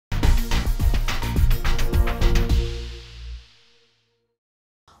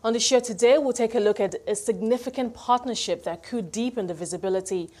On the show today, we'll take a look at a significant partnership that could deepen the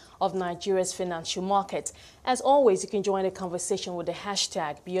visibility of Nigeria's financial market. As always, you can join the conversation with the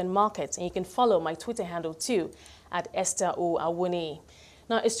hashtag Beyond Markets, and you can follow my Twitter handle too at Esther O. Awuni.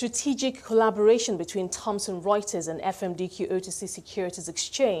 Now, a strategic collaboration between Thomson Reuters and FMDQ OTC Securities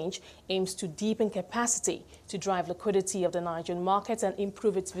Exchange aims to deepen capacity to drive liquidity of the Nigerian market and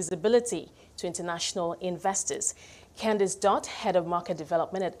improve its visibility to international investors. Candice Dott, Head of Market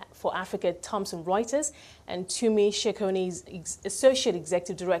Development for Africa at Thomson Reuters, and Tumi, Sekoni's Associate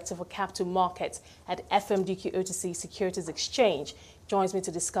Executive Director for Capital Markets at FMDQ OTC Securities Exchange, joins me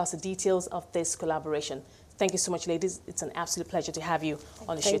to discuss the details of this collaboration. Thank you so much, ladies. It's an absolute pleasure to have you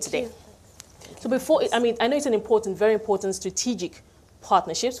on the show today. So before, I know it's an important, very important strategic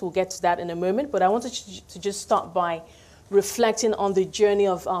partnerships. We'll get to that in a moment, but I wanted to just start by reflecting on the journey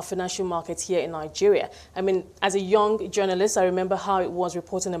of our financial markets here in Nigeria. I mean, as a young journalist, I remember how it was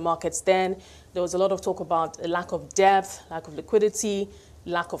reporting the markets then. There was a lot of talk about a lack of depth, lack of liquidity,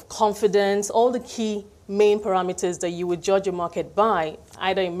 lack of confidence, all the key main parameters that you would judge a market by,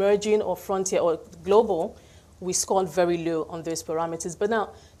 either emerging or frontier or global. We scored very low on those parameters. But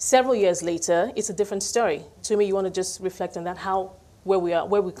now, several years later, it's a different story. To me, you want to just reflect on that, where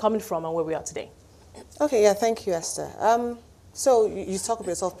we're coming from and where we are today. Okay, yeah, thank you, Esther. So you talk about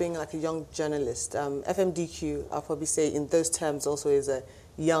yourself being like a young journalist. FMDQ, I'll probably say in those terms also is a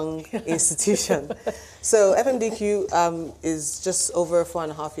young institution. So FMDQ is just over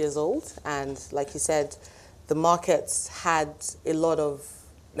 4.5 years old. And like you said, the markets had a lot of,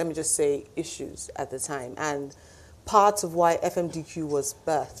 let me just say, issues at the time. And part of why FMDQ was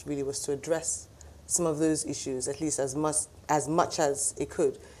birthed really was to address some of those issues, at least as much as it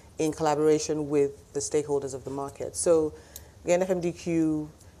could, in collaboration with the stakeholders of the market. So again, FMDQ,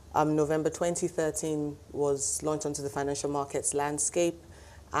 November 2013 was launched onto the financial markets landscape.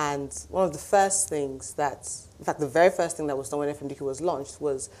 And one of the first things in fact, the very first thing that was done when FMDQ was launched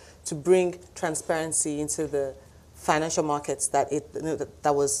was to bring transparency into the financial markets that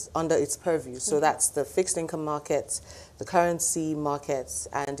was under its purview. So that's the fixed income markets, the currency markets,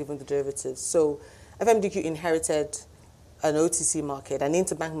 and even the derivatives. So FMDQ inherited an OTC market, an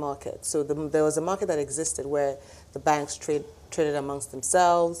interbank market. So there was a market that existed where the banks traded amongst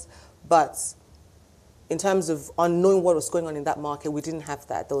themselves, but in terms of unknowing what was going on in that market, we didn't have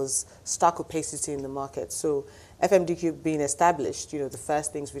that. There was stark opacity in the market. So FMDQ being established, the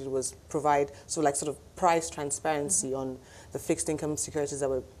first things we did was provide sort of price transparency on the fixed income securities that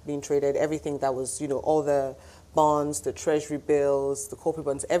were being traded, everything that was, all the bonds, the treasury bills, the corporate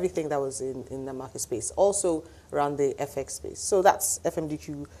bonds, everything that was in the market space, also around the FX space. So that's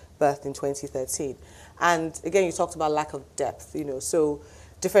FMDQ birthed in 2013. And again, you talked about lack of depth, so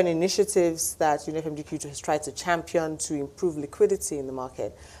different initiatives that FMDQ has tried to champion to improve liquidity in the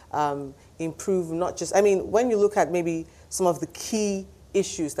market, improve not just, when you look at maybe some of the key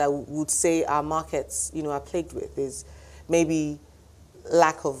issues that would say our markets, are plagued with is maybe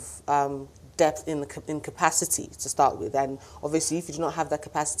lack of depth in capacity to start with. And obviously, if you do not have that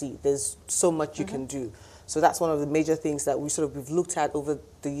capacity, there's so much you can do. So that's one of the major things that we've looked at over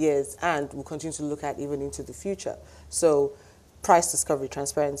the years and will continue to look at even into the future. So price discovery,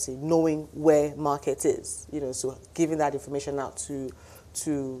 transparency, knowing where market is, so giving that information out to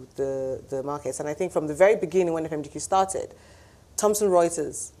the markets. And I think from the very beginning when FMDQ started, Thomson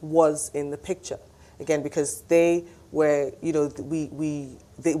Reuters was in the picture, again, because they were,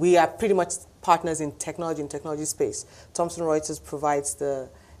 we are pretty much partners in technology space. Thomson Reuters provides the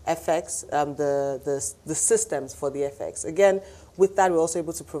FX, the systems for the FX. Again, with that, we're also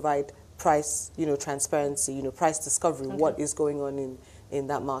able to provide price, transparency, price discovery, what is going on in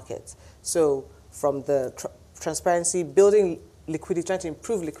that market. So from the transparency, building liquidity, trying to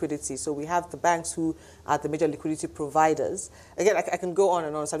improve liquidity. So we have the banks who are the major liquidity providers. Again, I can go on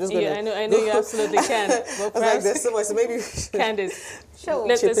and on. So I'm just going to... I know you absolutely can. Well, like, there's so much, so maybe... Candice, sure.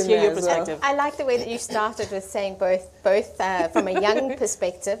 let's hear your perspective. I like the way that you started with saying both from a young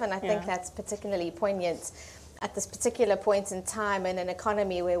perspective, and I think that's particularly poignant at this particular point in time in an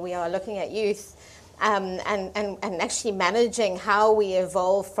economy where we are looking at youth and actually managing how we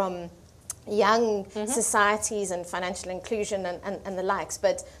evolve from young societies and financial inclusion and the likes.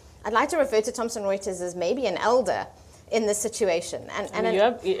 But I'd like to refer to Thomson Reuters as maybe an elder in this situation. And you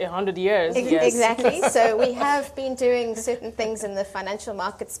have 100 years. Yes. Exactly. So we have been doing certain things in the financial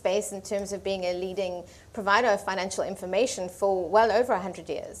market space in terms of being a leading provider of financial information for well over 100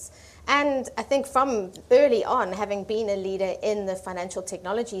 years. And I think from early on, having been a leader in the financial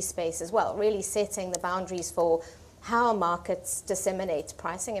technology space as well, really setting the boundaries for how markets disseminate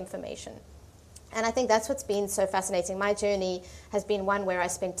pricing information. And I think that's what's been so fascinating. My journey has been one where I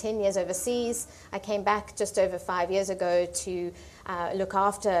spent 10 years overseas. I came back just over 5 years ago to look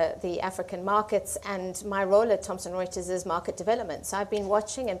after the African markets, and my role at Thomson Reuters is market development. So I've been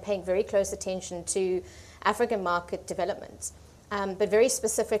watching and paying very close attention to African market development, but very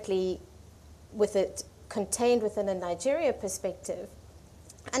specifically with it contained within a Nigeria perspective,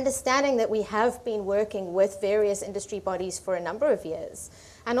 understanding that we have been working with various industry bodies for a number of years,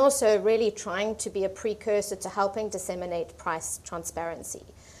 and also really trying to be a precursor to helping disseminate price transparency.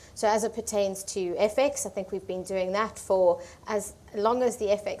 So as it pertains to FX, I think we've been doing that for as long as the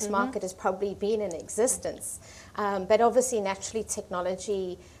FX market has probably been in existence. But obviously, naturally,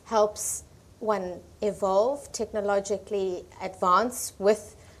 technology helps one evolve, technologically advance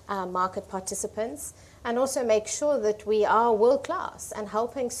with market participants, and also make sure that we are world-class and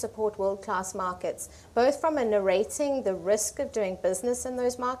helping support world-class markets, both from a narrating the risk of doing business in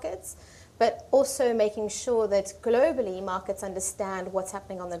those markets, but also making sure that globally markets understand what's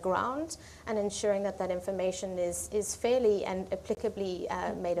happening on the ground and ensuring that that information is fairly and applicably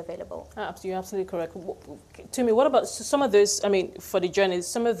made available. You're absolutely correct. Tumi, what about some of those, I mean, for the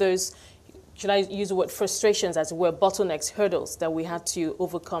journalists, some of those, should I use the word frustrations, as it were, bottlenecks, hurdles that we had to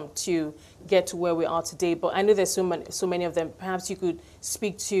overcome to get to where we are today? But I know there's so many of them. Perhaps you could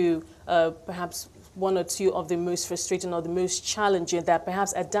speak to perhaps one or two of the most frustrating or the most challenging that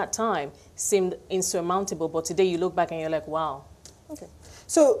perhaps at that time seemed insurmountable, but today you look back and you're like, wow. Okay.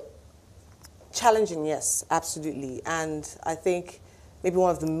 So challenging, yes, absolutely. And I think maybe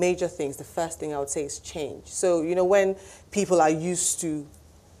one of the major things, the first thing I would say is change. So, you know, when people are used to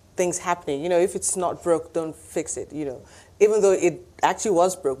things happening, you know, if it's not broke, don't fix it, you know, even though it actually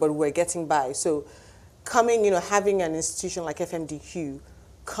was broke, but we're getting by. So coming, you know, having an institution like FMDQ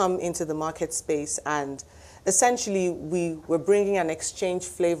come into the market space, and essentially we were bringing an exchange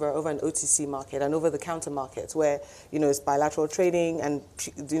flavor over an OTC market and over the counter markets where, you know, it's bilateral trading and,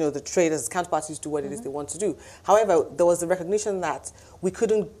 you know, the traders, counterparties do what it is they want to do. However, there was the recognition that we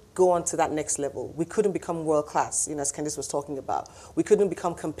couldn't go on to that next level. We couldn't become world class, you know, as Candice was talking about. We couldn't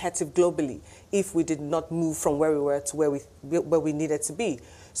become competitive globally if we did not move from where we were to where we needed to be.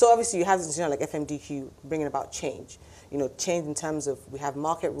 So obviously you have this institution like FMDQ bringing about change. You know, change in terms of we have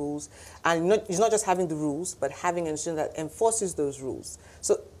market rules, and it's not just having the rules, but having an institution that enforces those rules.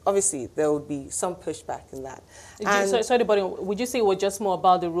 So obviously there would be some pushback in that. Sorry, but would you say it was just more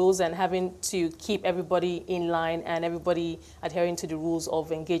about the rules and having to keep everybody in line and everybody adhering to the rules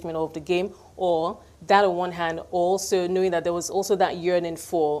of engagement of the game, or that on one hand, also knowing that there was also that yearning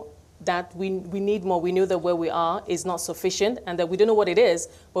for that we need more. We know that where we are is not sufficient and that we don't know what it is,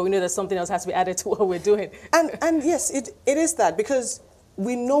 but we know that something else has to be added to what we're doing. And yes, it is that, because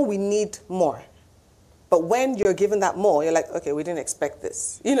we know we need more. But when you're given that more, you're like, okay, we didn't expect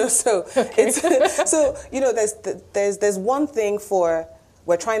this. You know, so it's so, you know, there's one thing for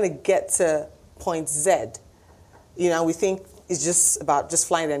we're trying to get to point Z, you know, we think it's just about just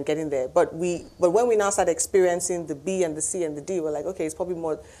flying there and getting there. But when we now start experiencing the B and the C and the D, we're like, okay, it's probably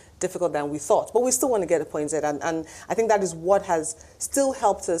more difficult than we thought, but we still want to get to point Z, and I think that is what has still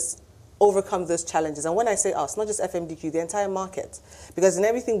helped us overcome those challenges. And when I say us, not just FMDQ, the entire market, because in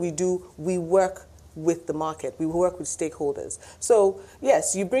everything we do, we work with the market, we work with stakeholders. So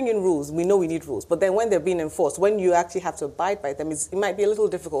yes, you bring in rules, we know we need rules, but then when they're being enforced, when you actually have to abide by them, it might be a little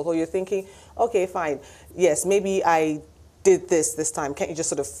difficult, or you're thinking, okay, fine, yes, maybe I did this time. Can't you just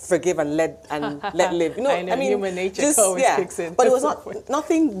sort of forgive and let live? You know, I mean, human nature just, always kicks in. But it was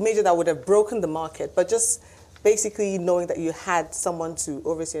nothing major that would have broken the market, but just basically knowing that you had someone to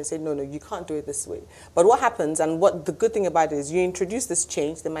oversee and say, no, you can't do it this way. But what happens, and what the good thing about it is, you introduce this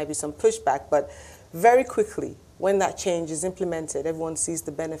change, there might be some pushback, but very quickly, when that change is implemented, everyone sees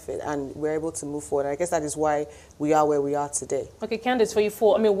the benefit and we're able to move forward. I guess that is why we are where we are today. Okay, Candice, for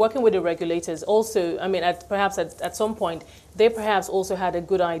you, I mean, working with the regulators also, I mean, perhaps at some point, they perhaps also had a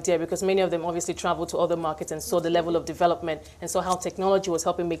good idea, because many of them obviously traveled to other markets and saw the level of development and saw how technology was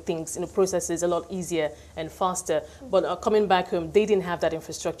helping make things, you know, processes a lot easier and faster. But coming back home, they didn't have that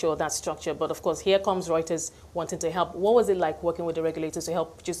infrastructure or that structure. But of course, here comes Reuters wanting to help. What was it like working with the regulators to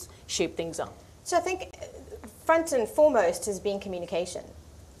help just shape things up? So I think front and foremost has been communication,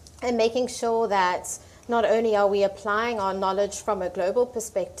 and making sure that not only are we applying our knowledge from a global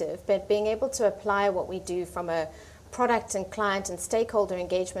perspective, but being able to apply what we do from a product and client and stakeholder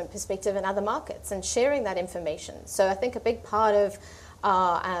engagement perspective in other markets, and sharing that information. So I think a big part of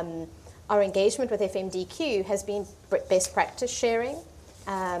our engagement with FMDQ has been best practice sharing,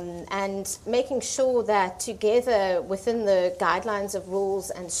 and making sure that together within the guidelines of rules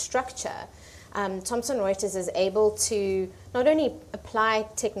and structure, Thomson Reuters is able to not only apply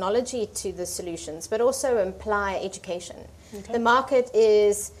technology to the solutions, but also apply education. Okay. The market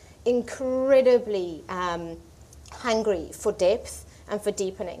is incredibly hungry for depth and for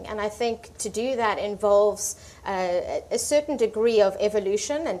deepening. And I think to do that involves a certain degree of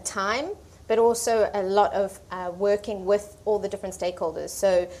evolution and time, but also a lot of working with all the different stakeholders.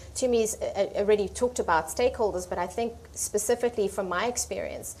 So Tumi's already talked about stakeholders, but I think specifically from my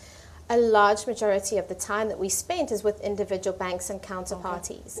experience, a large majority of the time that we spent is with individual banks and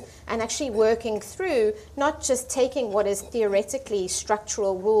counterparties, and actually working through not just taking what is theoretically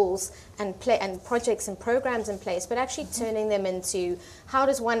structural rules and projects and programs in place, but actually turning them into how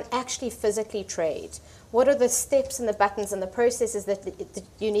does one actually physically trade? What are the steps and the buttons and the processes that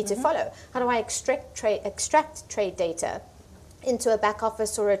you need to follow? How do I extract trade data into a back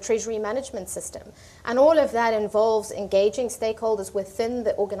office or a treasury management system? And all of that involves engaging stakeholders within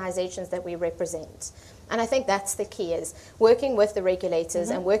the organizations that we represent. And I think that's the key, is working with the regulators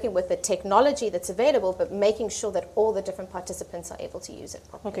and working with the technology that's available, but making sure that all the different participants are able to use it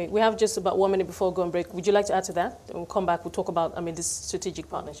properly. Okay, we have just about 1 minute before going break. Would you like to add to that? We'll come back, we'll talk about, this strategic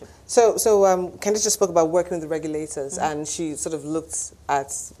partnership. So Candice just spoke about working with the regulators, and she sort of looked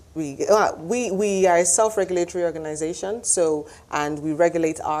at, we are a self-regulatory organization, and we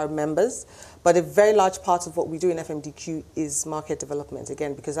regulate our members. But a very large part of what we do in FMDQ is market development,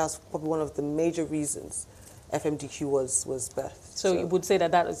 again, because that's probably one of the major reasons FMDQ was birthed. So you would say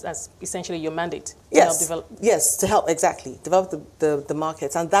that is essentially your mandate? Yes, to help develop. Yes, to help, exactly, develop the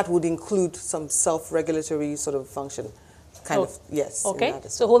markets. And that would include some self-regulatory sort of function. Yes. Okay,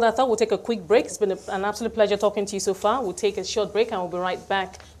 so hold that thought. We'll take a quick break. It's been an absolute pleasure talking to you so far. We'll take a short break and we'll be right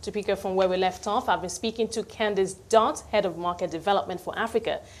back to pick up from where we left off. I've been speaking to Candice Dott, Head of Market Development for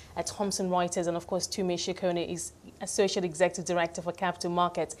Africa at Thomson Reuters, and of course Tumi Sekoni is Associate Executive Director for Capital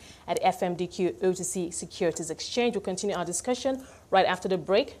Markets at FMDQ OTC Securities Exchange. We'll continue our discussion right after the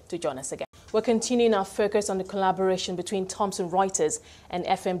break. To join us again. We're continuing our focus on the collaboration between Thomson Reuters and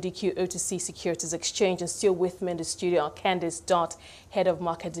FMDQ OTC Securities Exchange. And still with me in the studio are Candice Dott, Head of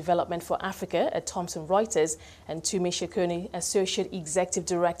Market Development for Africa at Thomson Reuters, and Tumi Sekoni, Associate Executive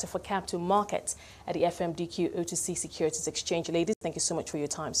Director for Capital Markets at the FMDQ OTC Securities Exchange. Ladies, thank you so much for your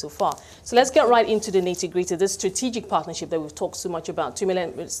time so far. So let's get right into the nitty-gritty, this strategic partnership that we've talked so much about. Tumi,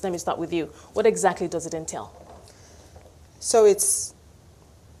 let me start with you. What exactly does it entail? So it's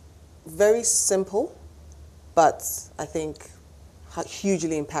very simple, but I think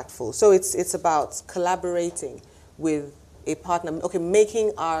hugely impactful. So it's about collaborating with a partner,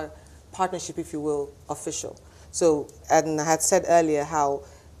 making our partnership, if you will, official. So, and I had said earlier how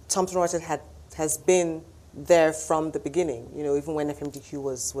Thomson Reuters has been there from the beginning, even when FMDQ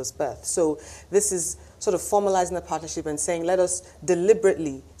was birthed. So this is sort of formalizing the partnership and saying, let us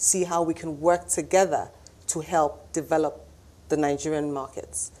deliberately see how we can work together to help develop the Nigerian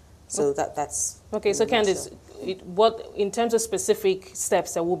markets. So that's... Okay, so Candice, what, in terms of specific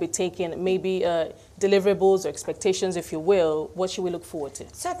steps that will be taken, maybe deliverables or expectations, if you will, what should we look forward to?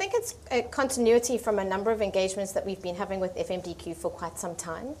 So I think it's a continuity from a number of engagements that we've been having with FMDQ for quite some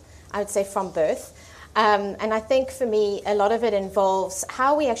time, I would say from birth. And I think for me, a lot of it involves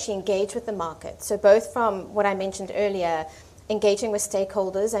how we actually engage with the market. So both from what I mentioned earlier, engaging with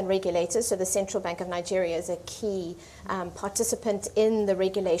stakeholders and regulators. So the Central Bank of Nigeria is a key participant in the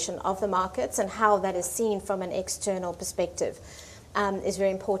regulation of the markets, and how that is seen from an external perspective is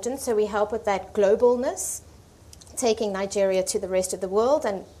very important. So we help with that globalness, taking Nigeria to the rest of the world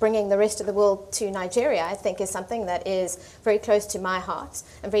and bringing the rest of the world to Nigeria, I think is something that is very close to my heart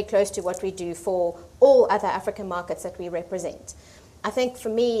and very close to what we do for all other African markets that we represent. I think for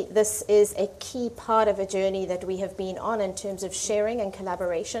me, this is a key part of a journey that we have been on in terms of sharing and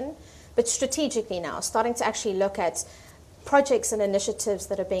collaboration, but strategically now, starting to actually look at projects and initiatives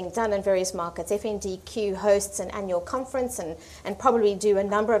that are being done in various markets. FMDQ hosts an annual conference and probably do a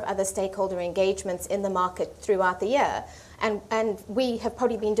number of other stakeholder engagements in the market throughout the year. And we have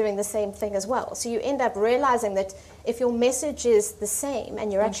probably been doing the same thing as well. So you end up realizing that if your message is the same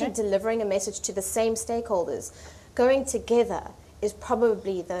and you're actually delivering a message to the same stakeholders, going together is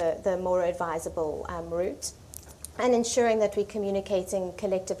probably the more advisable route, and ensuring that we're communicating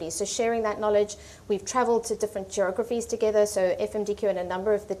collectively. So sharing that knowledge, we've traveled to different geographies together, so FMDQ and a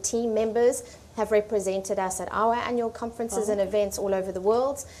number of the team members have represented us at our annual conferences and events all over the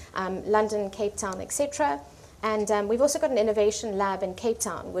world, London, Cape Town, etc. And we've also got an innovation lab in Cape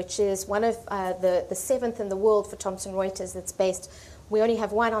Town, which is one of the 7th in the world for Thomson Reuters that's based. We only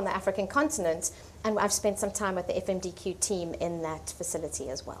have one on the African continent, and I've spent some time with the FMDQ team in that facility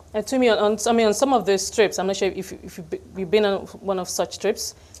as well. Tumi, on some of those trips, I'm not sure if you've been on one of such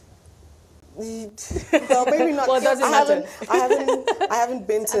trips. Well, maybe not. Well, doesn't matter. I haven't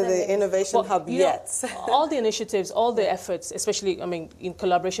been to the Innovation Hub yet. All the initiatives, all the efforts, especially, I mean, in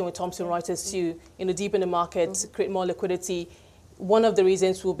collaboration with Thomson Reuters to, deepen the market, create more liquidity. One of the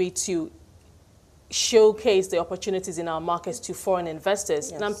reasons will be to showcase the opportunities in our markets to foreign investors.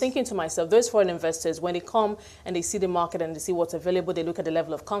 Yes. And I'm thinking to myself, those foreign investors, when they come and they see the market and they see what's available, they look at the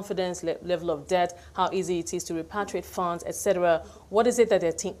level of confidence, level of debt, how easy it is to repatriate funds, etc. What is it that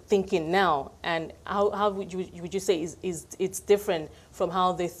they're thinking now? And how would you say it's different from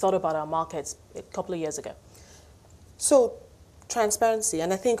how they thought about our markets a couple of years ago? So, transparency.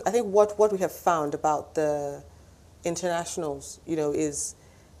 And I think what we have found about the internationals, is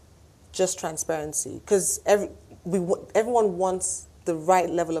just transparency, because everyone wants the right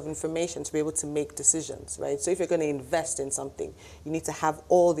level of information to be able to make decisions, right? So if you're going to invest in something, you need to have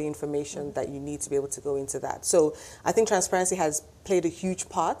all the information that you need to be able to go into that. So I think transparency has played a huge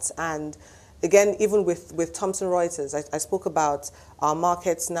part. And again, even with Thomson Reuters, I spoke about our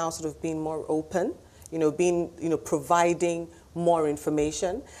markets now sort of being more open, providing more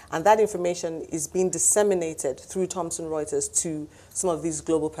information, and that information is being disseminated through Thomson Reuters to some of these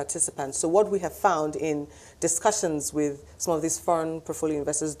global participants. So what we have found in discussions with some of these foreign portfolio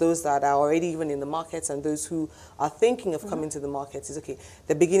investors, those that are already even in the markets and those who are thinking of coming to the markets, is okay,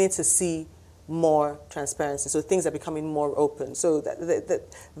 they're beginning to see more transparency. So things are becoming more open. So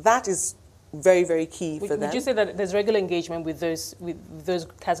that is very, very key for them. Would you say that there's regular engagement with those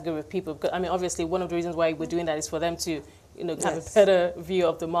category of people? Because, I mean, obviously, one of the reasons why we're doing that is for them to have a better view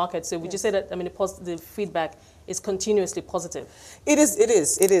of the market. So would you say that, I mean, the feedback is continuously positive? It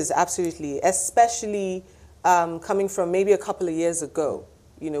is, absolutely. Especially coming from maybe a couple of years ago,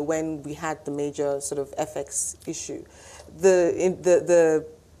 when we had the major sort of FX issue. The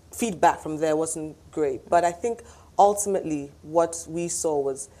feedback from there wasn't great. But I think ultimately what we saw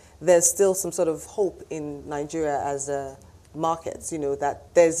was there's still some sort of hope in Nigeria as a markets, that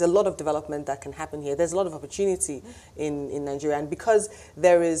there's a lot of development that can happen here. There's a lot of opportunity in Nigeria. And because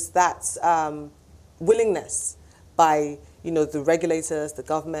there is that willingness by, the regulators, the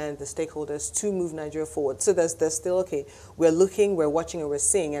government, the stakeholders to move Nigeria forward. So there's still, okay, we're looking, we're watching, and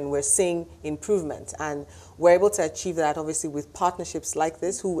we're seeing improvement. And we're able to achieve that, obviously, with partnerships like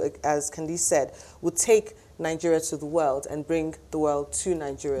this, who, as Candice said, will take Nigeria to the world and bring the world to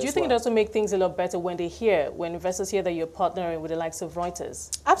Nigeria. Do you think it also makes things a lot better when investors hear that you're partnering with the likes of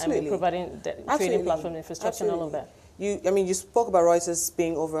Reuters? Absolutely. And providing the trading platform infrastructure and all of that? You spoke about Reuters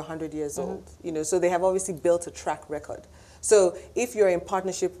being over 100 years old, so they have obviously built a track record. So if you're in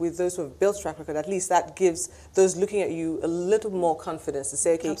partnership with those who have built track record, at least that gives those looking at you a little more confidence to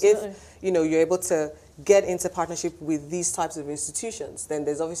say, okay, Absolutely. If you're able to get into partnership with these types of institutions, then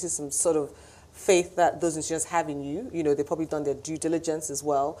there's obviously some sort of faith that those institutions have in you. They've probably done their due diligence as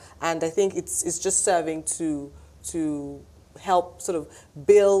well. And I think it's just serving to help sort of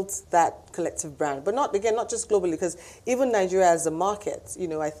build that collective brand. But not just globally, because even Nigeria as a market,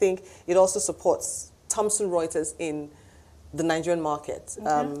 I think it also supports Thomson Reuters in the Nigerian market.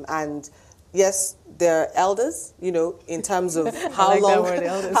 Okay. And yes, they're elders, in terms of how long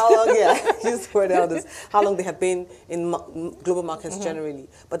use the word elders, how long they have been in global markets generally.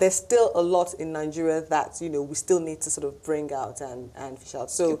 But there's still a lot in Nigeria that, we still need to sort of bring out and fish out.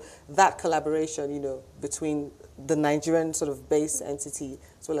 So that collaboration, between the Nigerian sort of base entity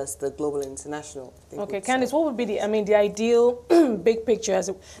as well as the global international. Okay, Candice, what would be the ideal big picture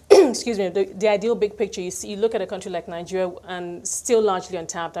excuse me, the ideal big picture? You look at a country like Nigeria and still largely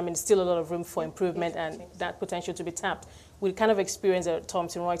untapped. I mean, still a lot of room for improvement and that potential to be tapped. With kind of experience that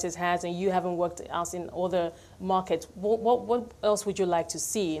Thomson Reuters has, and you haven't worked out in other markets, what else would you like to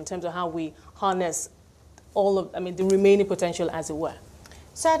see in terms of how we harness the remaining potential, as it were?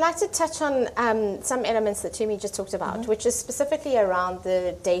 So I'd like to touch on some elements that Tumi just talked about, which is specifically around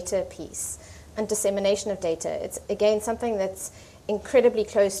the data piece and dissemination of data. It's, again, something that's incredibly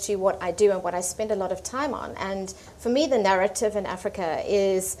close to what I do and what I spend a lot of time on. And for me, the narrative in Africa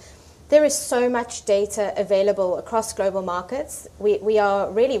is there is so much data available across global markets. We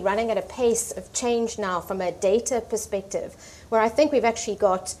are really running at a pace of change now from a data perspective, where I think we've actually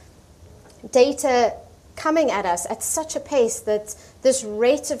got data coming at us at such a pace that this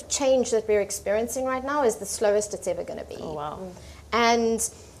rate of change that we're experiencing right now is the slowest it's ever going to be. Oh, wow. And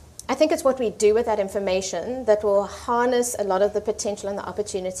I think it's what we do with that information that will harness a lot of the potential and the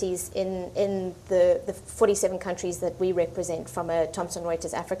opportunities in the 47 countries that we represent from a Thomson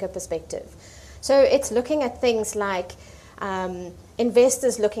Reuters Africa perspective. So it's looking at things like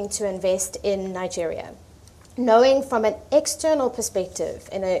investors looking to invest in Nigeria. knowing from an external perspective,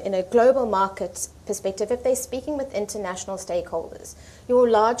 in a global market perspective, if they're speaking with international stakeholders, your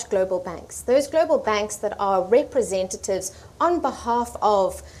large global banks, those global banks that are representatives on behalf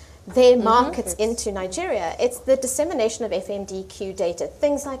of their markets into Nigeria, it's the dissemination of FMDQ data,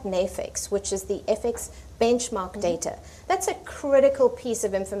 things like NAFEX, which is the FX benchmark data. That's a critical piece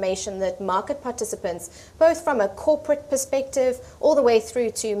of information that market participants, both from a corporate perspective all the way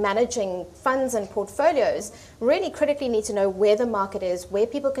through to managing funds and portfolios, really critically need to know where the market is, where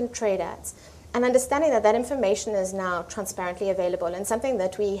people can trade at, and understanding that that information is now transparently available, and something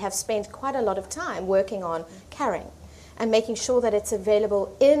that we have spent quite a lot of time working on carrying and making sure that it's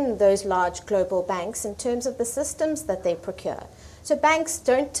available in those large global banks in terms of the systems that they procure. So banks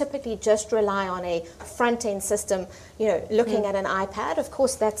don't typically just rely on a front-end system, looking at an iPad. Of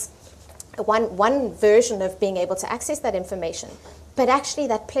course, that's one version of being able to access that information. But actually,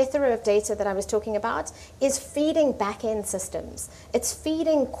 that plethora of data that I was talking about is feeding back-end systems. It's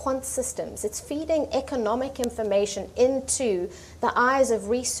feeding quant systems. It's feeding economic information into the eyes of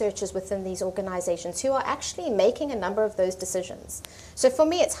researchers within these organizations who are actually making a number of those decisions. So for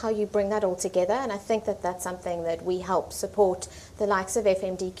me, it's how you bring that all together, and I think that that's something that we help support the likes of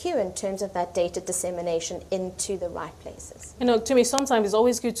FMDQ in terms of that data dissemination into the right places. Tumi, sometimes it's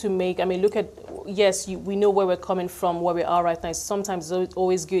always good to look at, yes, we know where we're coming from, where we are right now. Sometimes it's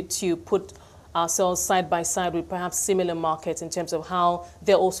always good to put ourselves side by side with perhaps similar markets in terms of how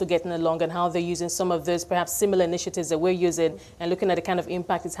they're also getting along and how they're using some of those perhaps similar initiatives that we're using and looking at the kind of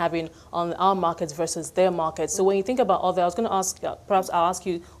impact it's having on our markets versus their markets. So when you think about I was going to ask, perhaps I'll ask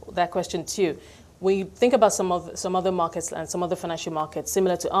you that question too. When you think about some other markets and some other financial markets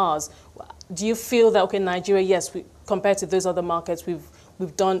similar to ours, do you feel that, okay, Nigeria, yes, compared to those other markets,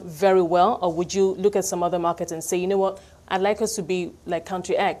 we've done very well, or would you look at some other markets and say, you know what, I'd like us to be like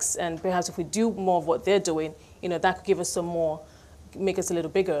country X, and perhaps if we do more of what they're doing, that could give us some more, make us a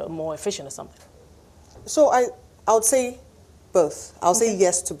little bigger, more efficient or something? So I would say both. I'll say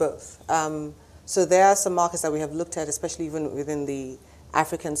yes to both. So there are some markets that we have looked at, especially even within the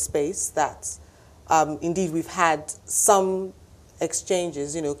African space, that indeed we've had some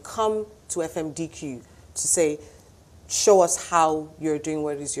exchanges, come to FMDQ to say, show us how you're doing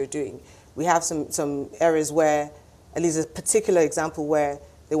what it is you're doing. We have some areas where, at least a particular example where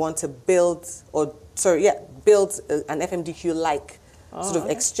they want to build an FMDQ-like sort of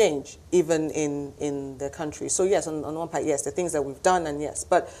exchange, even in the country. So yes, on one part, yes, the things that we've done, and yes.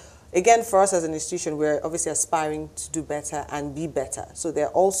 But again, for us as an institution, we're obviously aspiring to do better and be better. So there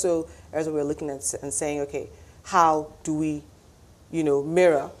are also areas where we're looking at and saying, okay, how do we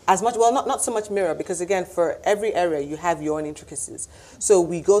mirror as much, well, not so much mirror, because again, for every area, you have your own intricacies. So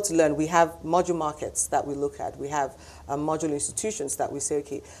we go to learn. We have module markets that we look at. We have module institutions that we say,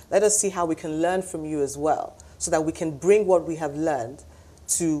 okay, let us see how we can learn from you as well, so that we can bring what we have learned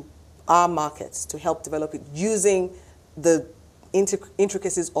to our markets to help develop it using the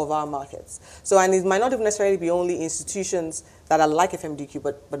intricacies of our markets. So, and it might not even necessarily be only institutions that are like FMDQ,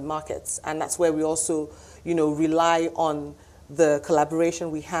 but markets. And that's where we also, rely on the collaboration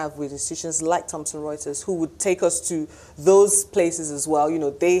we have with institutions like Thomson Reuters, who would take us to those places as well.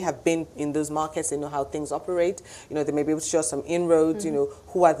 They have been in those markets. They know how things operate. They may be able to show us some inroads,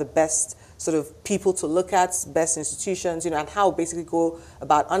 who are the best sort of people to look at, best institutions, and how basically go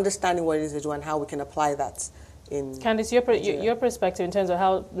about understanding what it is they do and how we can apply that in Candice, your perspective in terms of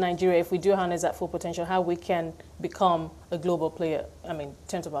how Nigeria, if we do harness that full potential, how we can become a global player, in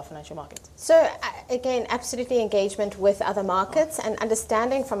terms of our financial markets? So again, absolutely engagement with other markets and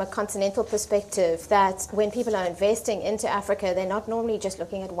understanding from a continental perspective that when people are investing into Africa, they're not normally just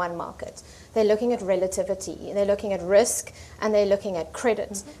looking at one market. They're looking at relativity, they're looking at risk, and they're looking at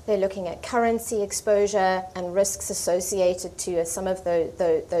credit. They're looking at currency exposure and risks associated to some of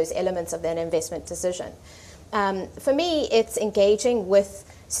those elements of their investment decision. For me, it's engaging with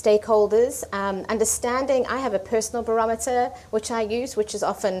stakeholders, understanding. I have a personal barometer which I use, which is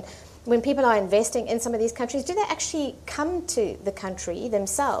often when people are investing in some of these countries, do they actually come to the country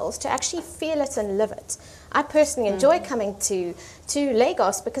themselves to actually feel it and live it? I personally enjoy coming to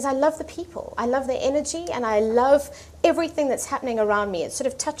Lagos because I love the people. I love their energy, and I love everything that's happening around me. It sort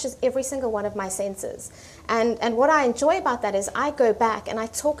of touches every single one of my senses. And what I enjoy about that is I go back and I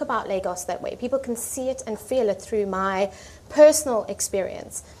talk about Lagos that way. People can see it and feel it through my personal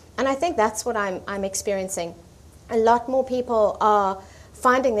experience. And I think that's what I'm experiencing. A lot more people are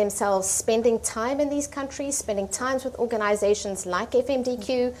finding themselves spending time in these countries, spending times with organizations like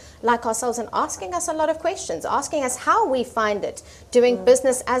FMDQ, like ourselves, and asking us a lot of questions, asking us how we find it, doing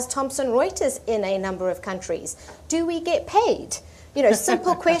business as Thomson Reuters in a number of countries. Do we get paid? You know,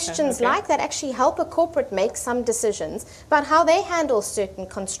 simple questions Okay. like that actually help a corporate make some decisions about how they handle certain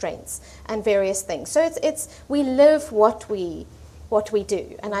constraints and various things. So we live what we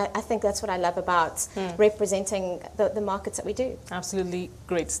do, and I think that's what I love about representing the markets that we do. Absolutely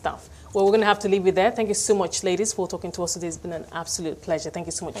great stuff. Well, we're going to have to leave it there. Thank you so much, ladies, for talking to us today. It's been an absolute pleasure. Thank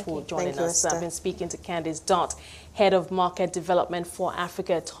you so much for joining us. I've been speaking to Candice Dott, Head of Market Development for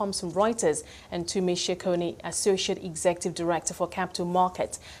Africa at Thomson Reuters, and Tumi Sekoni, Associate Executive Director for Capital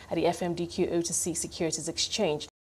Markets at the FMDQ OTC Securities Exchange.